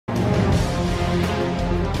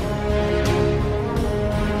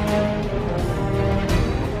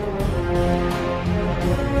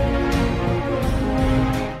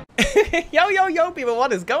Yo, people,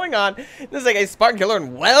 what is going on? This is like a Spartan Killer,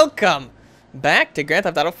 and welcome back to Grand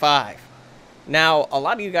Theft Auto 5. Now, a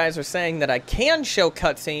lot of you guys are saying that I can show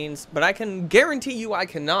cutscenes, but I can guarantee you I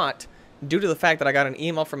cannot, due to the fact that I got an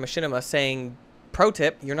email from Machinima saying, pro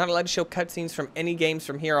tip, you're not allowed to show cutscenes from any games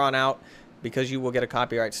from here on out, because you will get a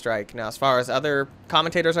copyright strike. Now, as far as other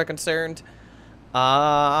commentators are concerned,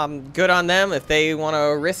 good on them. If they want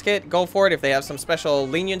to risk it, go for it. If they have some special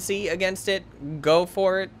leniency against it, go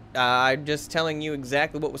for it. I'm just telling you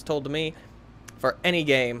exactly what was told to me. For any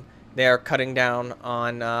game, they are cutting down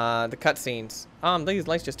on the cutscenes. These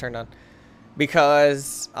lights just turned on.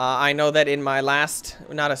 Because I know that in my last,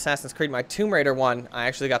 not Assassin's Creed, my Tomb Raider one, I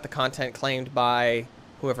actually got the content claimed by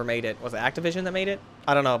whoever made it. Was it Activision that made it?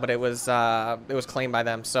 I don't know, but it was claimed by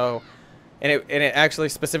them. So, and it actually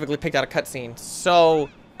specifically picked out a cutscene. So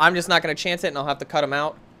I'm just not gonna chance it, and I'll have to cut them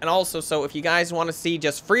out. And also, so if you guys want to see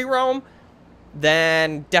just free roam,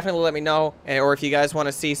 then definitely let me know. Or if you guys want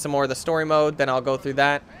to see some more of the story mode, then I'll go through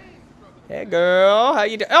that. Hey girl, how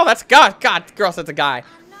you doing? Oh, that's God, girl, that's a guy.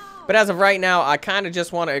 But as of right now, I kind of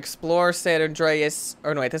just want to explore San Andreas.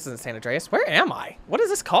 Or no, wait, this isn't San Andreas. Where am I? What is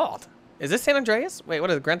this called? Is this San Andreas? Wait, what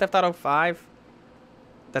is it? Grand Theft Auto 5?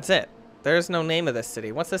 That's it. There's no name of this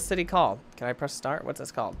city. What's this city called? Can I press start? What's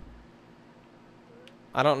this called?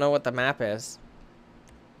 I don't know what the map is.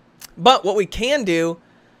 But what we can do,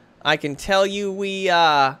 I can tell you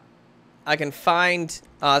I can find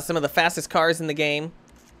some of the fastest cars in the game.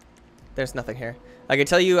 There's nothing here. I can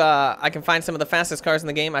tell you I can find some of the fastest cars in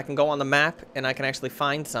the game. I can go on the map and I can actually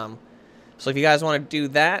find some. So if you guys want to do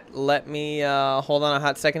that, let me hold on a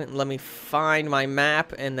hot second and let me find my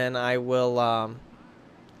map, and then I will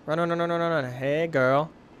run. Hey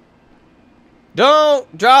girl,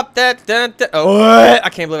 don't drop that. Oh, I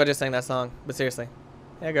can't believe I just sang that song. But seriously,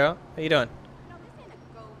 hey girl, how you doing? No, this ain't a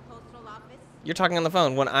gold postal office. You're talking on the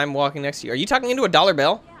phone when I'm walking next to you. Are you talking into a dollar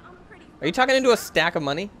bill? Yeah, I'm pretty. Are you talking into a stack of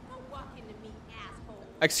money? Don't walk into me, asshole.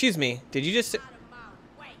 Excuse me, did you just... Out of my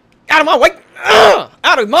way. Out of my way! Ugh!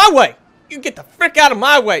 Out of my way! You get the frick out of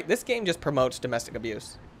my way! This game just promotes domestic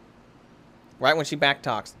abuse. Right when she back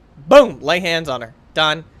talks. Boom! Lay hands on her.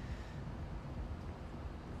 Done.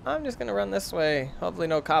 I'm just gonna run this way. Hopefully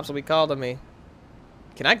no cops will be called on me.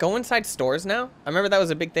 Can I go inside stores now? I remember that was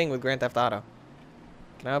a big thing with Grand Theft Auto.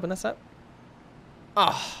 Can I open this up?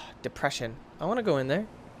 Oh, depression. I want to go in there.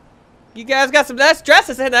 You guys got some nice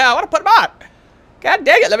dresses in there. I want to put them on. God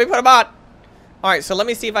dang it, let me put them on. Alright, so let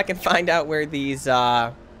me see if I can find out where these,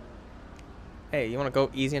 Hey, you want to go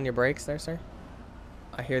easy on your brakes there, sir?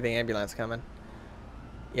 I hear the ambulance coming.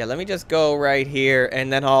 Yeah, let me just go right here,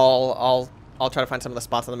 and then I'll try to find some of the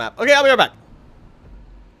spots on the map. Okay, I'll be right back.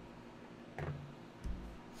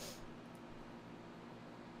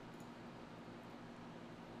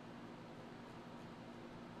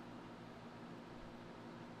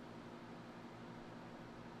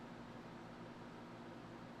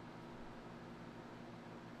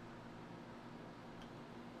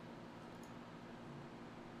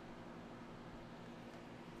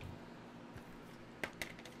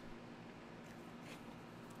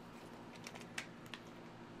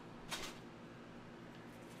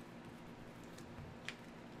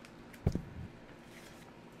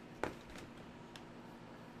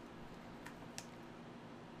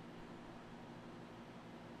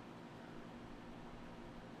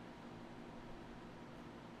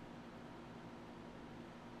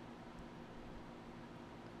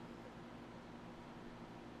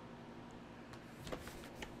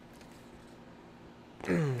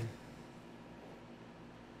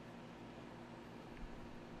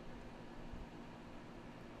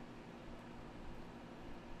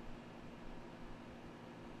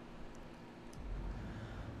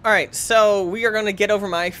 Alright, so we are going to get over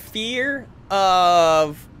my fear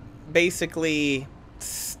of basically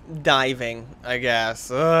diving, I guess.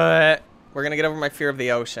 We're going to get over my fear of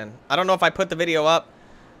the ocean. I don't know if I put the video up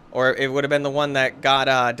or it would have been the one that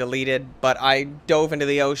got deleted, but I dove into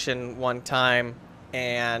the ocean one time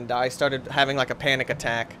and I started having like a panic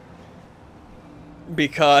attack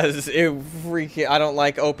because I don't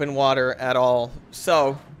like open water at all.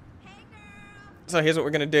 So here's what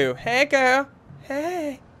we're going to do. Hey girl.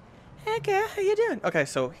 Hey girl, how you doing? Okay,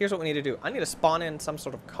 so here's what we need to do. I need to spawn in some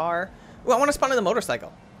sort of car. Well, I want to spawn in the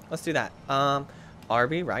motorcycle. Let's do that.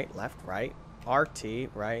 RB, right, left, right. RT,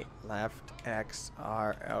 right, left, X,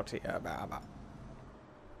 R, LT,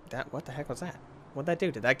 What the heck was that? What'd that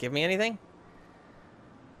do? Did that give me anything?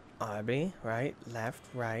 RB, right,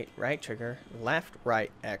 right trigger, left, right,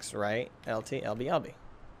 X, right, LT, LB, LB.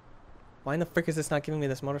 Why in the frick is this not giving me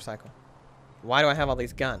this motorcycle? Why do I have all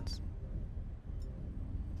these guns?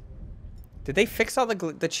 Did they fix all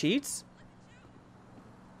the cheats?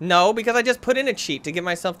 No, because I just put in a cheat to give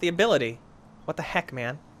myself the ability. What the heck,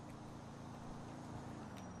 man?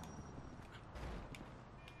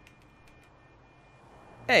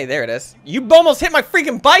 Hey, there it is. You almost hit my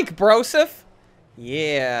freaking bike, brosif.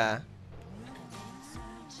 Yeah.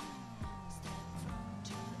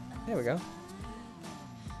 There we go.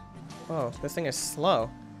 Whoa, this thing is slow.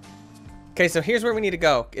 Okay, so here's where we need to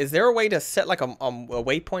go. Is there a way to set like a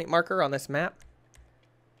waypoint marker on this map?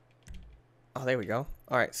 Oh, there we go.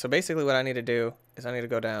 Alright, so basically what I need to do is I need to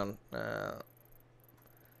go down.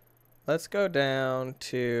 Let's go down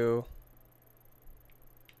to...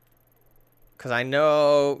 Because I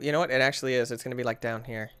know... You know what? It actually is. It's going to be like down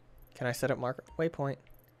here. Can I set up marker? Waypoint.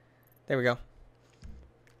 There we go.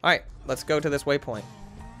 Alright, let's go to this waypoint.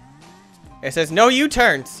 It says no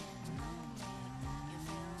U-turns.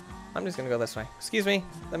 I'm just going to go this way. Excuse me.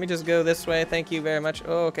 Let me just go this way. Thank you very much.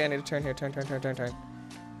 Oh, okay, I need to turn here. Turn.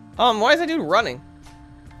 Why is that dude running?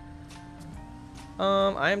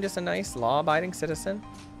 I am just a nice law-abiding citizen.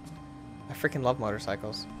 I freaking love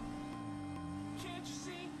motorcycles.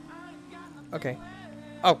 Okay.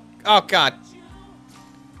 Oh God.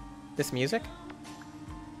 This music?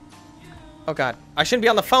 Oh God. I shouldn't be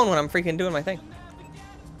on the phone when I'm freaking doing my thing.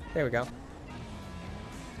 There we go.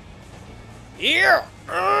 Yeah.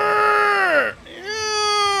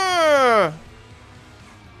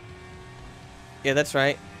 Yeah, that's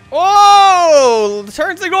right. Whoa!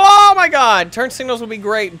 Turn signal! Oh my God! Turn signals will be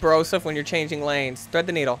great, brosif, when you're changing lanes. Thread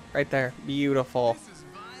the needle right there. Beautiful.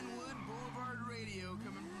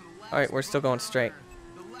 All right, we're still going straight.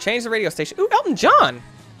 Change the radio station. Ooh, Elton John.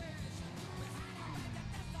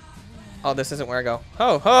 Oh, this isn't where I go.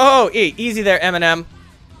 Ho! Easy there, Eminem.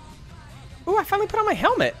 Ooh, I finally put on my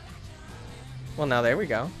helmet. Well, now there we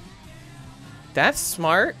go. That's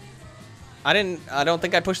smart. I don't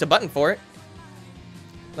think I pushed a button for it.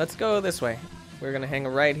 Let's go this way. We're gonna hang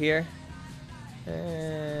right here.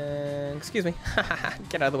 And excuse me.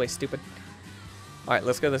 Get out of the way, stupid. All right,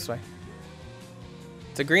 let's go this way.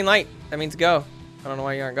 It's a green light. That means go. I don't know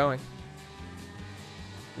why you aren't going.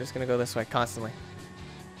 I'm just gonna go this way constantly.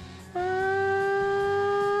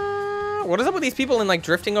 What is up with these people in like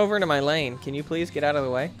drifting over into my lane? Can you please get out of the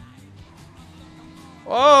way?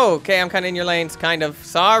 Whoa, okay, I'm kind of in your lanes, kind of.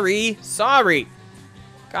 Sorry.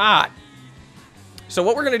 God. So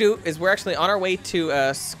what we're gonna do is we're actually on our way to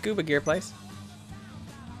a scuba gear place.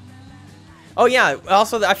 Oh yeah,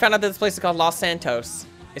 also I found out that this place is called Los Santos.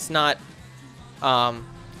 It's not,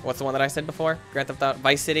 what's the one that I said before? Grand Theft Auto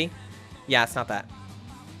Vice City? Yeah, it's not that.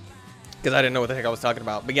 Because I didn't know what the heck I was talking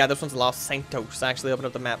about. But yeah, this one's Los Santos. I actually opened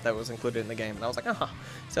up the map that was included in the game. And I was like, oh,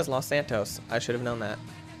 it says Los Santos. I should have known that.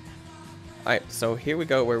 Alright, so here we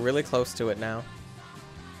go. We're really close to it now.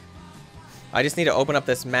 I just need to open up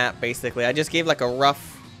this map, basically. I just gave like a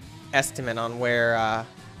rough estimate on where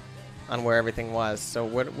everything was. So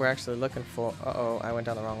what we're actually looking for... Uh-oh, I went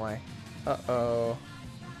down the wrong way. Uh-oh.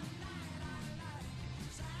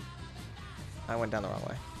 I went down the wrong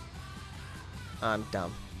way. I'm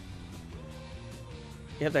dumb.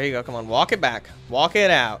 Yep, there you go. Come on, walk it back. Walk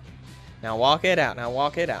it out. Now walk it out. Now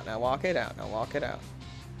walk it out. Now walk it out. Now walk it out.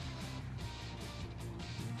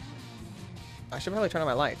 I should probably turn on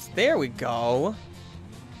my lights. There we go.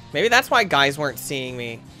 Maybe that's why guys weren't seeing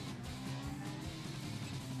me.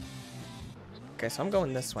 Okay, so I'm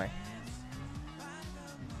going this way.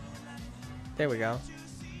 There we go.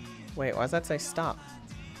 Wait, why does that say stop?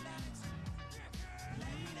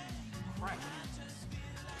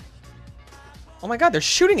 Oh my God, they're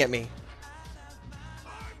shooting at me.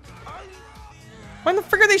 Why the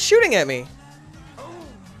frick are they shooting at me?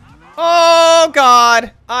 Oh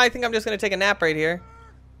God. I think I'm just gonna take a nap right here.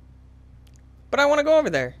 But I want to go over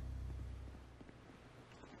there.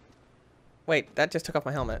 Wait, that just took off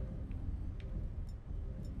my helmet.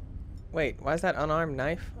 Wait, why is that unarmed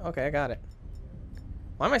knife? Okay, I got it.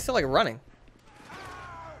 Why am I still like running?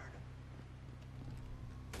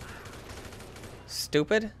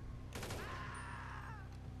 Stupid.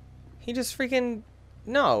 He just freaking...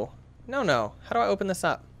 No. No. How do I open this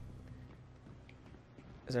up?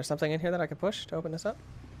 Is there something in here that I can push to open this up?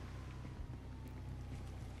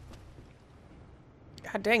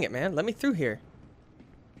 God dang it, man. Let me through here.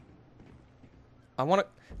 I want to...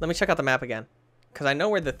 Let me check out the map again. Because I know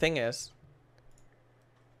where the thing is.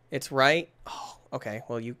 It's right... Oh, okay.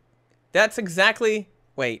 Well, you... That's exactly...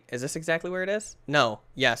 Wait, is this exactly where it is? No.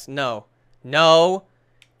 Yes. No. No.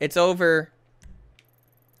 It's over...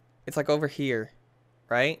 It's like over here.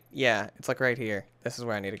 Right? Yeah. It's like right here. This is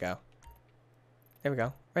where I need to go. There we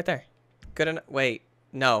go. Right there. Good enough. Wait.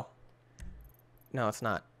 No. No, it's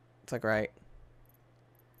not. It's like right.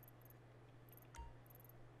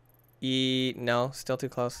 No, still too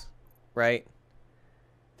close. Right.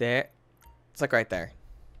 There. It's like right there.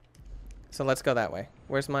 So let's go that way.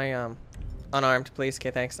 Where's my, unarmed, please?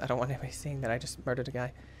 Okay, thanks. I don't want anybody seeing that I just murdered a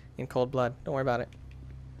guy in cold blood. Don't worry about it.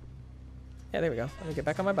 Yeah, there we go. Let me get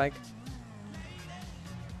back on my bike.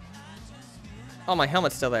 Oh, my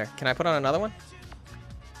helmet's still there. Can I put on another one?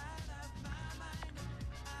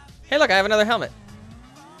 Hey, look, I have another helmet.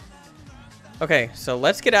 Okay, so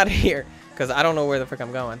let's get out of here, because I don't know where the frick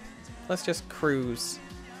I'm going. Let's just cruise.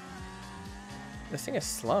 This thing is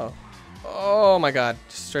slow. Oh, my God.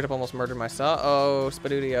 Just straight up almost murdered myself. Oh,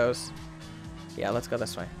 spadoodios. Yeah, let's go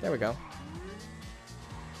this way. There we go.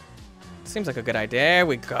 Seems like a good idea. There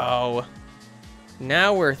we go.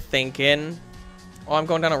 Now we're thinking. Oh, I'm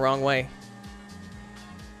going down the wrong way.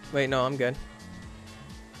 Wait, no, I'm good.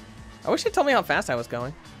 I wish it told me how fast I was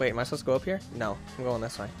going. Wait, am I supposed to go up here? No, I'm going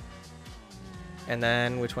this way. And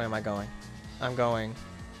then, which way am I going? I'm going.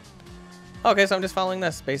 Okay, so I'm just following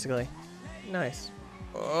this, basically. Nice.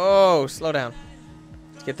 Oh, slow down.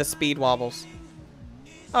 Get the speed wobbles.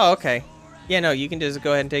 Oh, okay. Yeah, no, you can just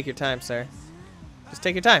go ahead and take your time, sir. Just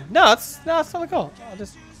take your time. No, it's totally cool. I'll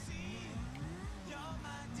just,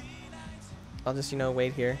 you know,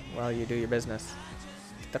 wait here while you do your business.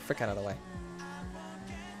 Get the frick out of the way.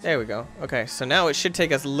 There we go. Okay, so now it should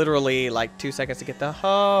take us literally like 2 seconds to get the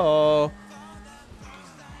Oh,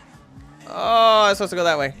 I'm supposed to go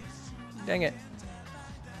that way. Dang it.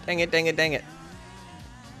 Dang it, dang it, dang it.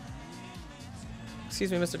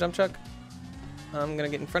 Excuse me, Mr. Dump Truck. I'm gonna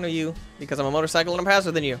get in front of you because I'm a motorcycle and I'm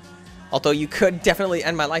faster than you. Although you could definitely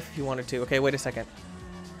end my life if you wanted to. Okay, wait a second.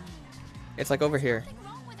 It's like over here.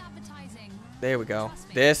 There we go.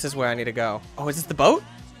 This is where I need to go. Oh, is this the boat?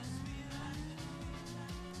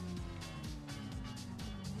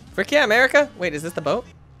 Frick yeah, America! Wait, is this the boat?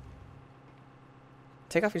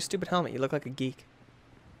 Take off your stupid helmet. You look like a geek.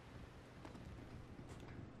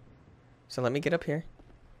 So let me get up here.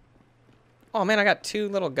 Oh man, I got 2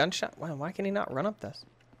 little gunshot. Wow, why can he not run up this?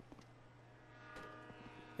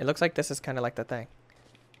 It looks like this is kind of like the thing.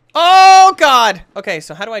 Oh God! Okay,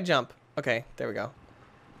 so how do I jump? Okay, there we go.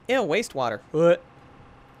 Ew, wastewater. What?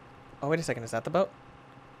 Oh, wait a second. Is that the boat?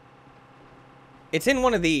 It's in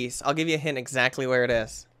one of these. I'll give you a hint exactly where it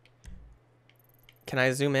is. Can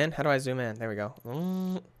I zoom in? How do I zoom in? There we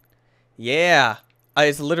go. Yeah.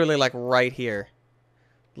 It's literally like right here.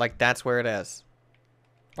 Like that's where it is.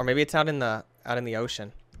 Or maybe it's out in the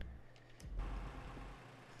ocean.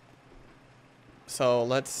 So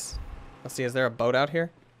let's see. Is there a boat out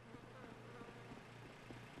here?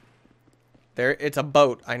 There, it's a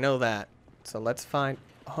boat. I know that. So let's find.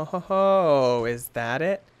 Oh, is that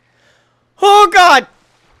it? Oh God!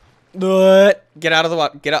 Get out of the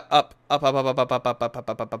water. Get up, up, up, up, up, up, up, up, up, up,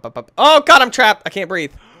 up, up, up, up, up. Oh God, I'm trapped. I can't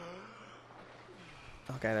breathe.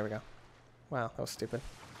 Okay, there we go. Wow, that was stupid.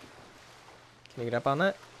 Can you get up on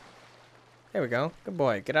that? There we go. Good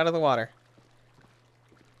boy. Get out of the water.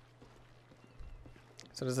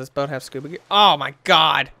 So does this boat have scuba gear? Oh my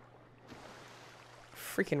God!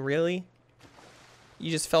 Freaking really? You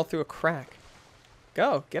just fell through a crack.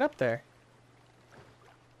 Go, get up there.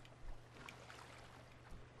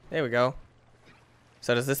 There we go.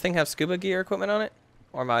 So does this thing have scuba gear equipment on it?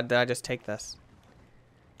 Or did I just take this?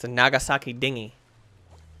 It's a Nagasaki dinghy.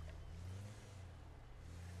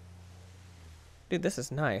 Dude, this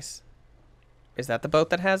is nice. Is that the boat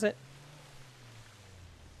that has it?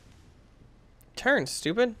 Turn,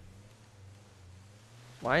 stupid.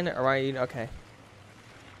 Why not? Or why are you? Okay.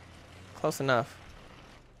 Close enough.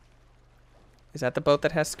 Is that the boat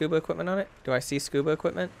that has scuba equipment on it? Do I see scuba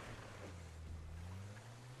equipment?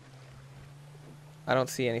 I don't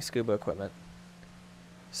see any scuba equipment.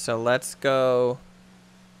 So let's go.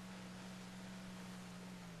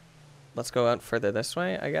 Let's go out further this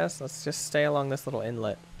way, I guess. Let's just stay along this little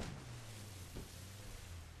inlet.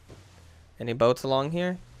 Any boats along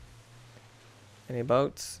here? Any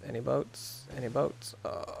boats? Any boats? Any boats?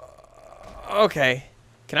 Okay.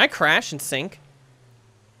 Can I crash and sink?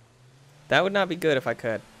 That would not be good if I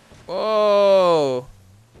could. Whoa!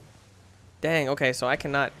 Dang, okay, so I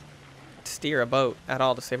cannot steer a boat at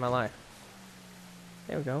all to save my life.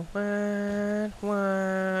 There we go.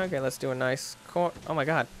 Okay, let's do a nice... Oh my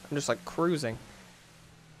God, I'm just like cruising.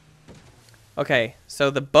 Okay, so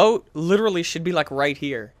the boat literally should be like right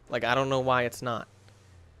here. Like, I don't know why it's not.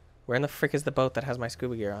 Where in the frick is the boat that has my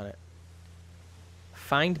scuba gear on it?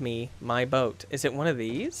 Find me my boat. Is it one of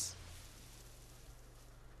these?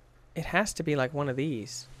 It has to be like one of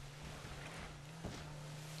these.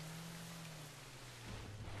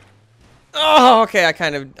 Oh, okay,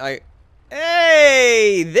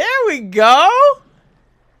 Hey, there we go.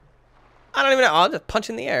 I don't even know. I'll just punch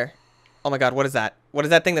in the air. Oh my god, what is that? What is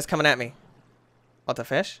that thing that's coming at me? What, the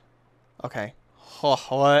fish? Okay. Oh,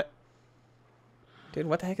 what? Dude,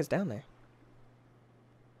 what the heck is down there?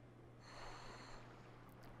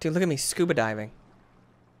 Dude, look at me scuba diving.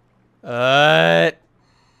 What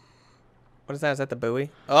is that? Is that the buoy?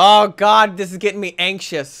 Oh god, this is getting me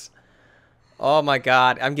anxious. Oh my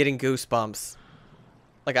god, I'm getting goosebumps.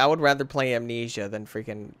 Like, I would rather play Amnesia than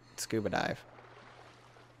freaking scuba dive.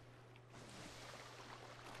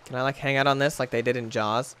 Can I, like, hang out on this like they did in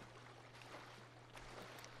Jaws?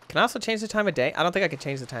 Can I also change the time of day? I don't think I can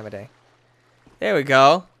change the time of day. There we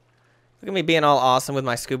go. Look at me being all awesome with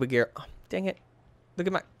my scuba gear. Oh, dang it. Look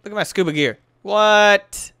at my scuba gear.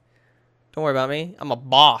 What? Don't worry about me. I'm a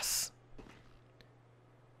boss.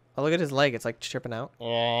 Oh, look at his leg. It's like tripping out.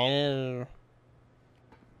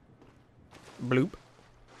 Bloop.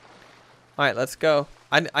 Alright, let's go.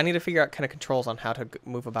 I need to figure out kind of controls on how to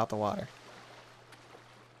move about the water.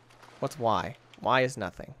 What's Y? Y is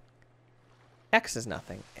nothing. X is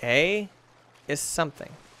nothing. A is something.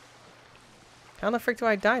 How in the frick do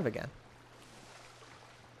I dive again?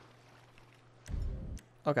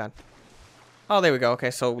 Oh, God. Oh, there we go.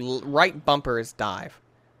 Okay, so right bumper is dive.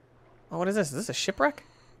 Oh, what is this? Is this a shipwreck?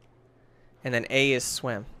 And then A is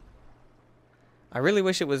swim. I really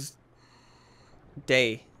wish it was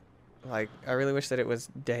day. Like, I really wish that it was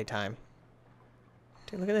daytime.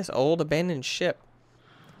 Dude, look at this old abandoned ship.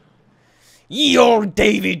 Ye old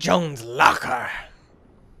Davy Jones locker.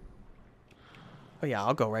 Oh, yeah,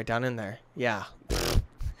 I'll go right down in there. Yeah.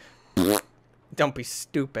 Don't be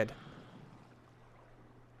stupid.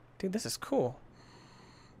 Dude, this is cool.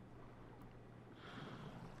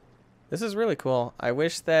 This is really cool. I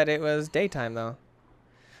wish that it was daytime, though.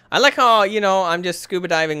 I like how, you know, I'm just scuba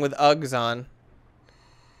diving with Uggs on.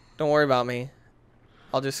 Don't worry about me.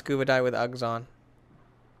 I'll just scuba dive with Uggs on.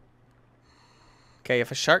 Okay,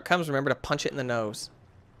 if a shark comes, remember to punch it in the nose.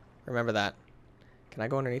 Remember that. Can I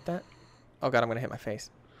go underneath that? Oh, God, I'm going to hit my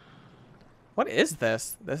face. What is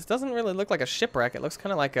this? This doesn't really look like a shipwreck. It looks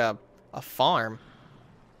kind of like a farm.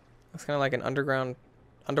 Looks kind of like an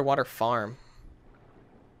underwater farm.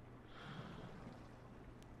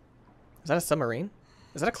 Is that a submarine?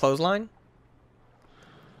 Is that a clothesline?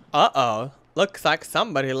 Uh-oh. Looks like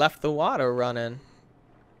somebody left the water running.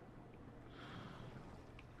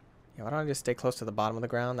 Yeah, why don't I just stay close to the bottom of the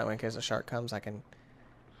ground? That way, in case a shark comes, I can,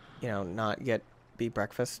 you know, not be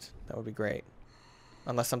breakfast. That would be great.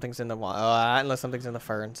 Unless something's in the water. Unless something's in the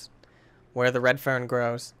ferns. Where the red fern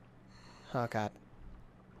grows. Oh, God.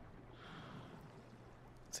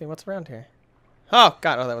 Let's see, what's around here? Oh,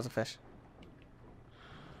 God. Oh, that was a fish.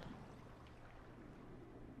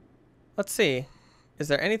 Let's see. Is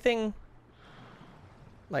there anything,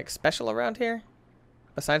 like, special around here?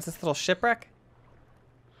 Besides this little shipwreck?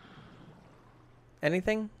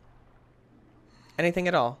 Anything? Anything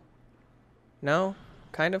at all? No?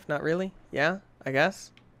 Kind of? Not really? Yeah? I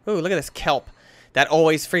guess? Ooh, look at this kelp. That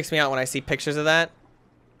always freaks me out when I see pictures of that.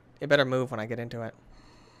 It better move when I get into it.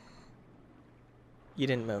 You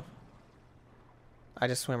didn't move. I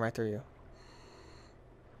just swim right through you.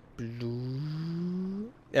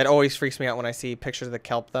 It always freaks me out when I see pictures of the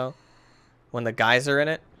kelp, though. When the guys are in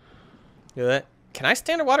it. Do that. Can I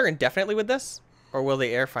stay underwater indefinitely with this? Or will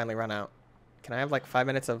the air finally run out? Can I have like 5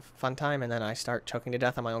 minutes of fun time and then I start choking to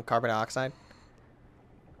death on my own carbon dioxide?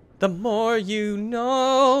 The more you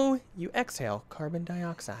know, you exhale carbon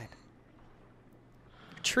dioxide.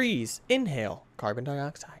 Trees inhale carbon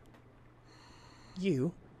dioxide.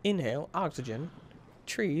 You inhale oxygen.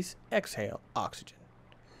 Trees exhale oxygen.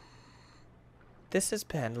 This has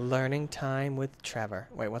been Learning Time with Trevor.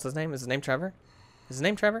 Wait, what's his name? Is his name Trevor? Is his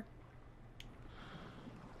name Trevor?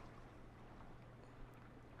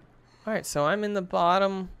 Alright, so I'm in the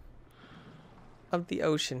bottom of the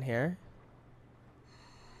ocean here.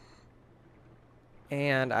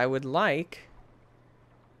 And I would like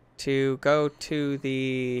to go to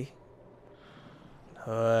the...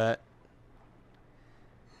 and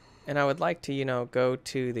I would like to, you know, go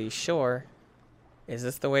to the shore. Is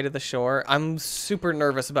this the way to the shore? I'm super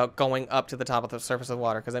nervous about going up to the top of the surface of the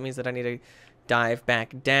water because that means that I need to dive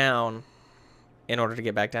back down in order to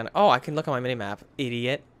get back down. Oh, I can look on my mini-map.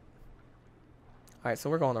 Idiot. Alright, so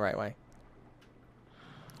we're going the right way.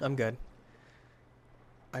 I'm good.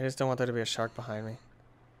 I just don't want there to be a shark behind me.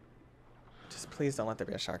 Just please don't let there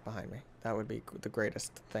be a shark behind me. That would be the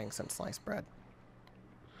greatest thing since sliced bread.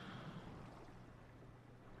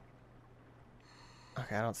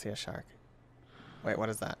 Okay, I don't see a shark. Wait, what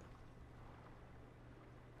is that?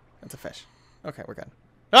 That's a fish. Okay, we're good.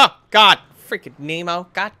 Oh, God! Freaking Nemo.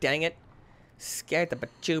 God dang it. Scared the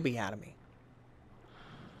bejuby out of me.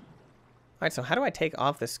 Alright, so how do I take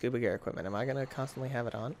off this scuba gear equipment? Am I going to constantly have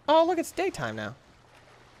it on? Oh, look, it's daytime now.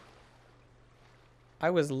 I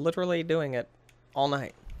was literally doing it all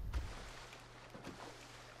night.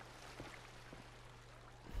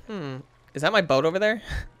 Is that my boat over there?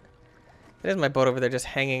 It is my boat over there just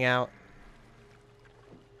hanging out.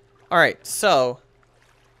 Alright, so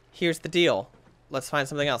here's the deal. Let's find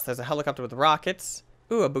something else. There's a helicopter with rockets.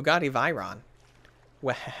 Ooh, a Bugatti Veyron.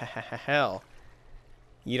 Well,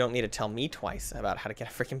 you don't need to tell me twice about how to get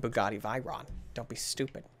a freaking Bugatti Veyron. Don't be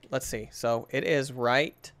stupid. Let's see. So it is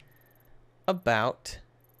right about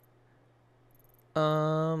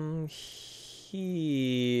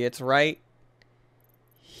it's right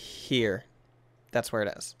here. That's where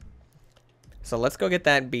it is. So let's go get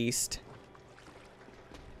that beast.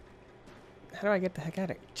 How do I get the heck out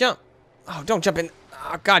of it? Jump! Oh, don't jump in.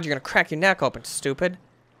 Oh, God, you're going to crack your neck open, stupid.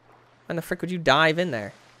 When the frick would you dive in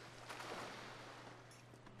there?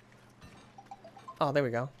 Oh, there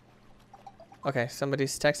we go. Okay,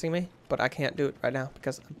 somebody's texting me, but I can't do it right now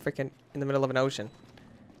because I'm freaking in the middle of an ocean.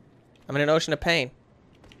 I'm in an ocean of pain.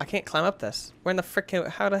 I can't climb up this. Where in the frick?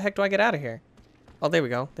 How the heck do I get out of here? Oh, there we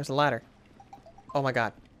go. There's a ladder. Oh, my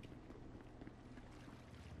God.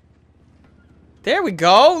 There we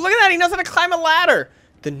go. Look at that. He knows how to climb a ladder.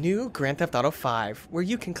 The new Grand Theft Auto 5, where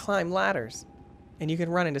you can climb ladders and you can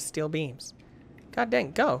run into steel beams. God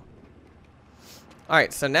dang, go. All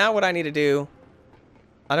right, so now what I need to do,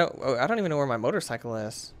 I don't even know where my motorcycle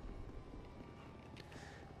is.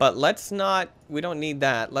 But let's not, we don't need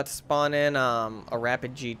that. Let's spawn in a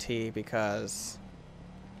Rapid GT because,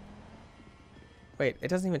 wait, it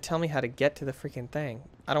doesn't even tell me how to get to the freaking thing.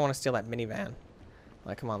 I don't want to steal that minivan.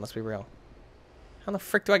 Like, come on, let's be real. How the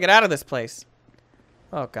frick do I get out of this place?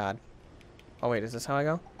 Oh, God. Oh, wait, is this how I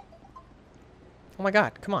go? Oh, my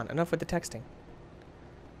God. Come on. Enough with the texting.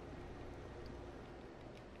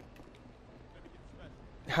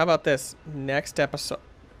 How about this? Next episode.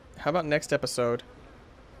 How about next episode?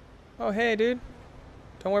 Oh, hey, dude.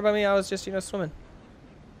 Don't worry about me. I was just, swimming.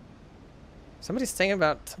 Somebody's saying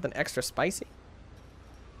about something extra spicy.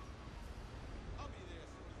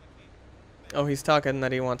 Oh, he's talking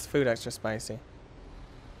that he wants food extra spicy.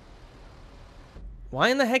 Why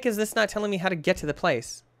in the heck is this not telling me how to get to the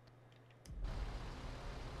place?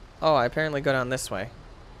 Oh, I apparently go down this way.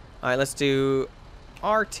 Alright, let's do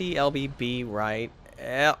RTLBB right.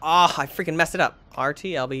 Oh, I freaking messed it up.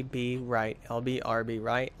 RTLBB right. LBRB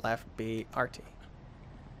right. Left B RT.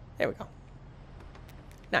 There we go.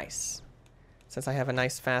 Nice. Since I have a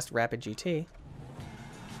nice fast rapid GT.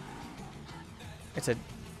 It's a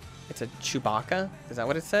Chewbacca? Is that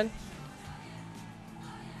what it said?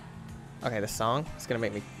 Okay, the song is gonna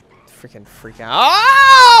make me freaking freak out.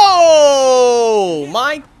 Oh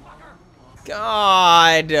my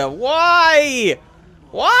God! Why?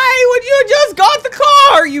 Why would you just got the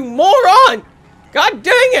car, you moron? God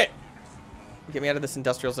dang it! Get me out of this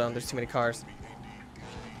industrial zone. There's too many cars.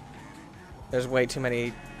 There's way too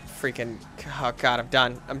many freaking. Oh God, I'm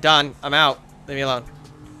done. I'm done. I'm out. Leave me alone.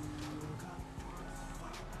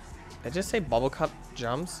 Did I just say bubble cup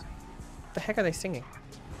jumps? What the heck are they singing?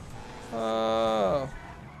 Oh.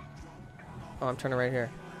 Oh, I'm turning right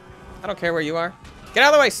here. I don't care where you are. Get out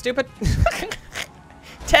of the way, stupid.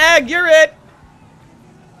 Tag, you're it.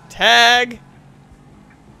 Tag.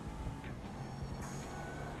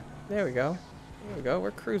 There we go. There we go.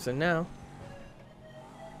 We're cruising now.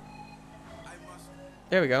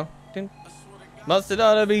 There we go. Must it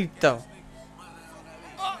ought to be though.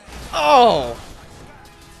 Oh.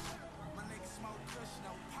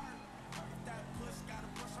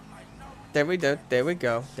 There we go. There we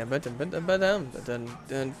go.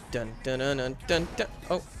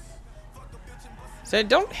 Oh. So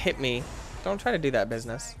don't hit me. Don't try to do that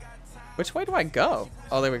business. Which way do I go?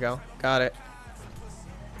 Oh, there we go. Got it.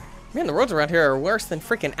 Man, the roads around here are worse than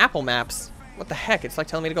freaking Apple Maps. What the heck? It's like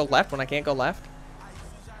telling me to go left when I can't go left.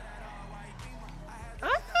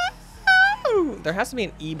 Oh, there has to be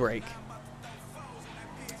an E-brake.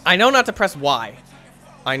 I know not to press Y.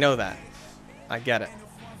 I know that. I get it.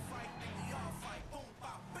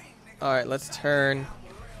 Alright, let's turn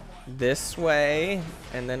this way,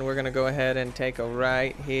 and then we're gonna go ahead and take a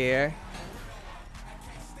right here.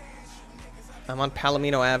 I'm on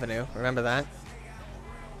Palomino Avenue, remember that?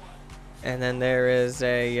 And then there is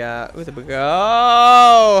a, ooh, the Bugatti.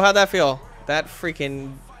 Oh, how'd that feel? That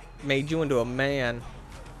freaking made you into a man.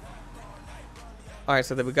 Alright,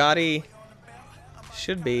 so the Bugatti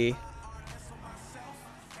should be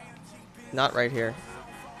not right here.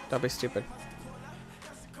 Don't be stupid.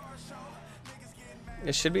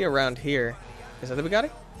 It should be around here. Is that the Bugatti?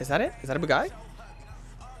 Is that it? Is that a Bugatti?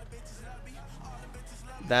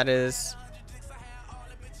 That is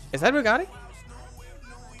Is that a Bugatti?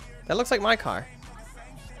 That looks like my car.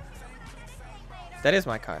 That is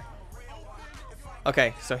my car.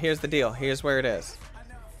 Okay, so here's the deal. Here's where it is.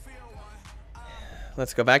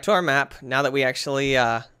 Let's go back to our map now that we actually,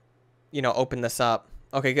 you know, open this up.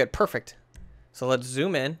 Okay, good. Perfect. So let's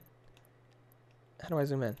zoom in. How do I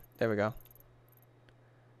zoom in? There we go.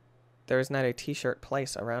 There is not a t-shirt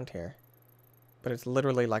place around here. But it's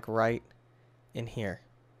literally like right in here.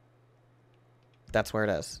 That's where it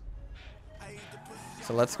is.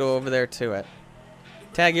 So let's go over there to it.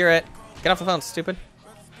 Tag, you're it. Get off the phone, stupid.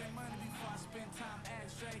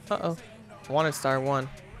 Uh-oh. Wanted star 1.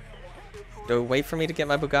 Do wait for me to get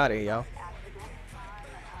my Bugatti, yo.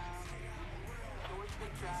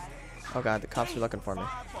 Oh god, the cops are looking for me.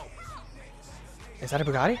 Is that a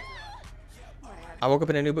Bugatti? I woke up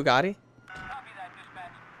in a new Bugatti?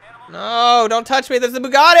 No, don't touch me. This is a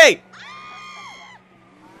Bugatti!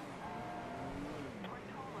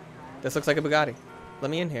 This looks like a Bugatti.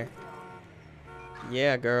 Let me in here.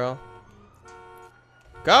 Yeah, girl.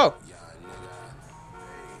 Go!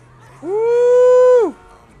 Woo!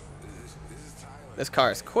 This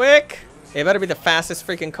car is quick. It better be the fastest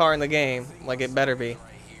freaking car in the game. Like, it better be.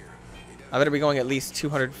 I better be going at least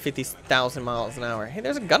 250,000 miles an hour. Hey,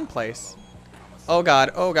 there's a gun place. Oh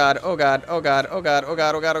god, oh god, oh god, oh god, oh god, oh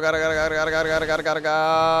god, oh god, oh god, oh god, oh god, oh god, oh god, oh god, oh god, oh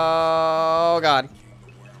god, oh god.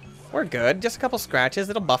 We're good. Just a couple scratches.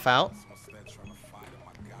 It'll buff out.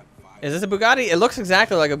 Is this a Bugatti? It looks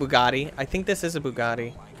exactly like a Bugatti. I think this is a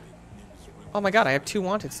Bugatti. Oh my god, I have 2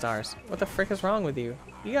 wanted stars. What the frick is wrong with you?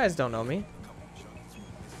 You guys don't know me.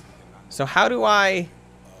 So how do I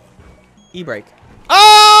e-brake?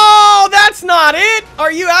 Oh, that's not it!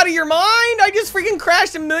 Are you out of your mind? I just freaking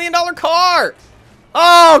crashed $1 million car!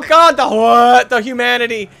 Oh god, the what? The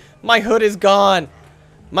humanity. My hood is gone.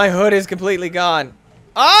 My hood is completely gone.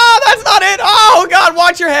 Oh, that's not it! Oh god,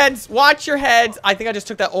 watch your heads! Watch your heads! I think I just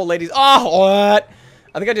took that old lady's... Oh, what?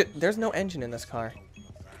 I think I did... There's no engine in this car.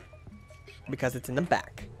 Because it's in the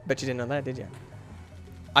back. Bet you didn't know that, did you?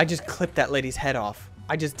 I just clipped that lady's head off.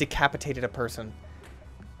 I just decapitated a person.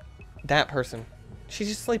 That person. She's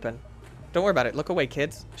just sleeping. Don't worry about it. Look away,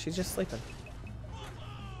 kids. She's just sleeping.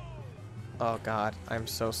 Oh, God. I'm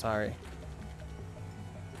so sorry.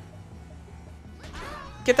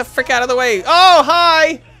 Get the frick out of the way. Oh,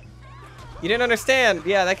 hi! You didn't understand.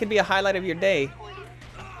 Yeah, that could be a highlight of your day.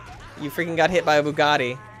 You freaking got hit by a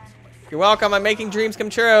Bugatti. You're welcome. I'm making dreams come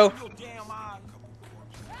true.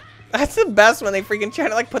 That's the best when they freaking try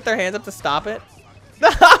to, like, put their hands up to stop it.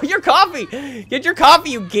 Your coffee! Get your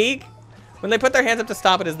coffee, you geek! When they put their hands up to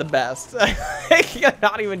stop it is the best. I'm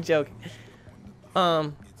not even joking.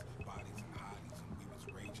 Oh,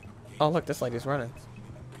 look, this lady's running.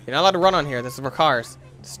 You're not allowed to run on here. This is for cars.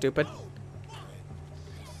 Stupid.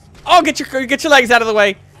 Oh, get your legs out of the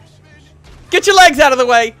way. Get your legs out of the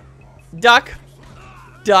way. Duck.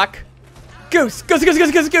 Duck. Goose. Goose, goose,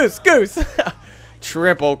 goose, goose, goose, goose.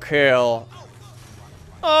 Triple kill.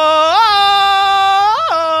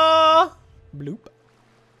 Bloop.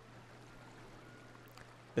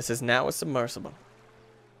 This is now a submersible.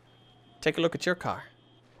 Take a look at your car.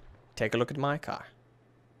 Take a look at my car.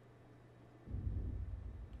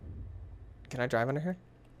 Can I drive under here?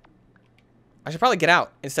 I should probably get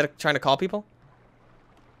out instead of trying to call people.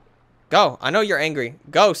 Go. I know you're angry.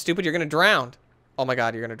 Go, stupid. You're going to drown. Oh my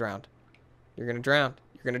god, you're going to drown. You're going to drown.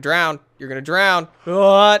 You're going to drown. You're going to drown.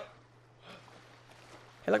 What?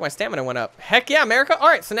 Hey, look, my stamina went up. Heck yeah, America. All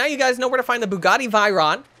right, so now you guys know where to find the Bugatti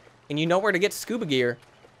Veyron. And you know where to get scuba gear.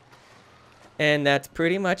 And that's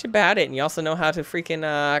pretty much about it. And you also know how to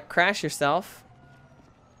freaking crash yourself.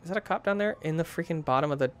 Is that a cop down there in the freaking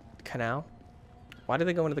bottom of the canal? Why did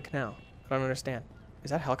they go into the canal? I don't understand.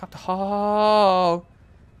 Is that a helicopter? Oh.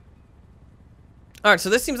 All right, so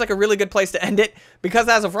this seems like a really good place to end it because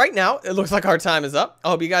as of right now, it looks like our time is up.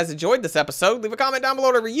 I hope you guys enjoyed this episode. Leave a comment down below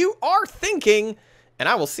whatever you are thinking, and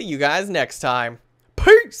I will see you guys next time.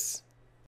 Peace!